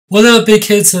What up, big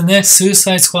kids? The next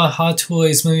Suicide Squad Hot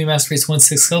Toys Movie Masterpiece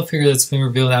 1/6 scale figure that's been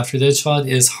revealed after Deadshot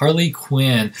is Harley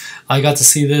Quinn. I got to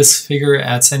see this figure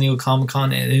at San Diego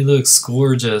Comic-Con and it looks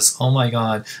gorgeous. Oh my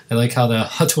god. I like how the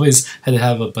Hot Toys had to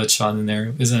have a butt shot in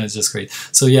there. Isn't it just great?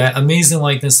 So yeah, amazing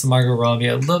likeness to Margot Robbie.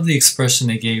 I love the expression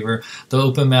they gave her. The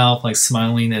open mouth, like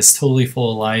smiling, is totally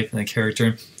full of life and the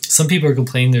character. Some people are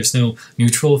complaining there's no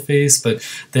neutral face, but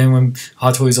then when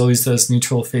Hot Toys always does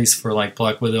neutral face for like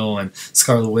Black Widow and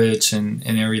Scarlet Witch and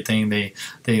everything, they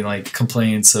like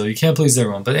complain, so you can't please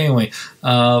everyone. But anyway,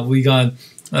 we got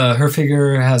her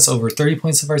figure has over 30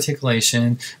 points of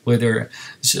articulation. With her,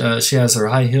 she has her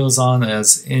high heels on,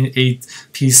 as 8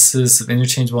 pieces of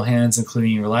interchangeable hands,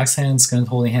 including relaxed hands, gun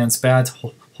holding hands, bat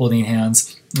holding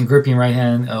hands, gripping right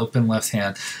hand, open left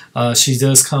hand. She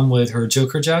does come with her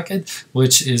Joker jacket,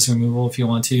 which is removable if you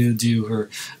want to do her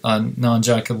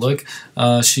non-jacket look.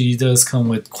 She does come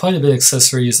with quite a bit of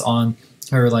accessories on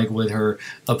her, like with her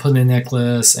put-in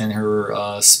necklace and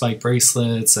her spike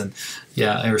bracelets, and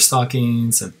yeah, her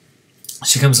stockings. And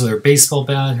she comes with her baseball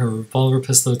bat, her revolver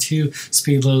pistol, 2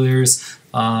 speed loaders.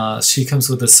 She comes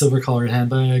with a silver-colored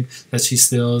handbag that she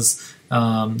steals.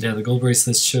 Yeah, the gold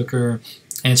bracelets, choker.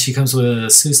 And she comes with a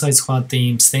Suicide Squad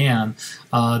themed stand.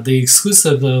 The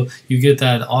exclusive, though, you get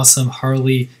that awesome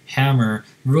Harley hammer,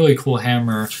 really cool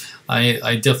hammer.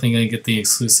 I definitely gonna get the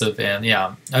exclusive, and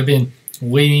yeah, I've been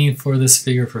waiting for this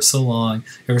figure for so long,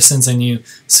 ever since I knew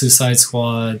Suicide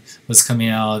Squad was coming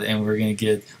out and we're gonna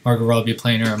get Margot Robbie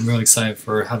playing her. I'm really excited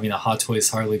for having a Hot Toys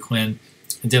Harley Quinn.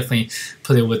 I definitely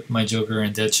put it with my Joker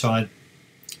and Deadshot.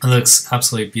 It looks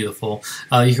absolutely beautiful.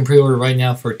 You can pre-order right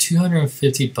now for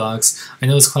 $250. I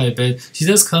know it's quite a bit. She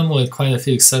does come with quite a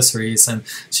few accessories, and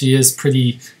she is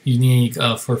pretty unique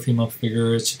for a female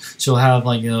figure. She'll have,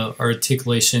 like, you know,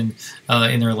 articulation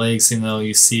in her legs, even though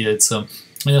you see it. So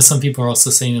I know some people are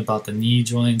also saying about the knee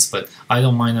joints, but I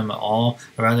don't mind them at all.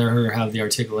 I'd rather her have the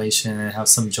articulation and have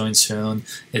some joints shown.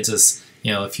 It just,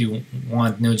 you know, if you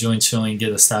want no joint showing,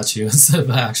 get a statue instead of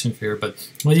an action figure. But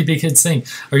what do you big kids think?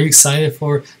 Are you excited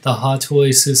for the Hot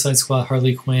Toys Suicide Squad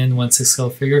Harley Quinn 1/6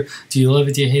 scale figure? Do you love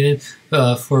it? Do you hate it?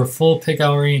 For full pick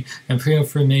hourly and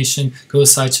pre-information, go to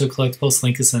Sideshow Collectibles.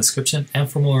 Link is in the description. And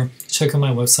for more, check out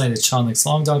my website at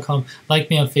SeanLicksLong.com. Like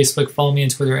me on Facebook, follow me on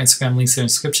Twitter, Instagram, links in the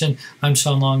description. I'm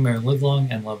Sean Long. May I live long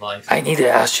and love life. I need to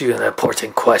ask you an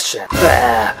important question.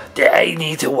 Do I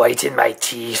need to whiten my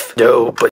teeth? No, but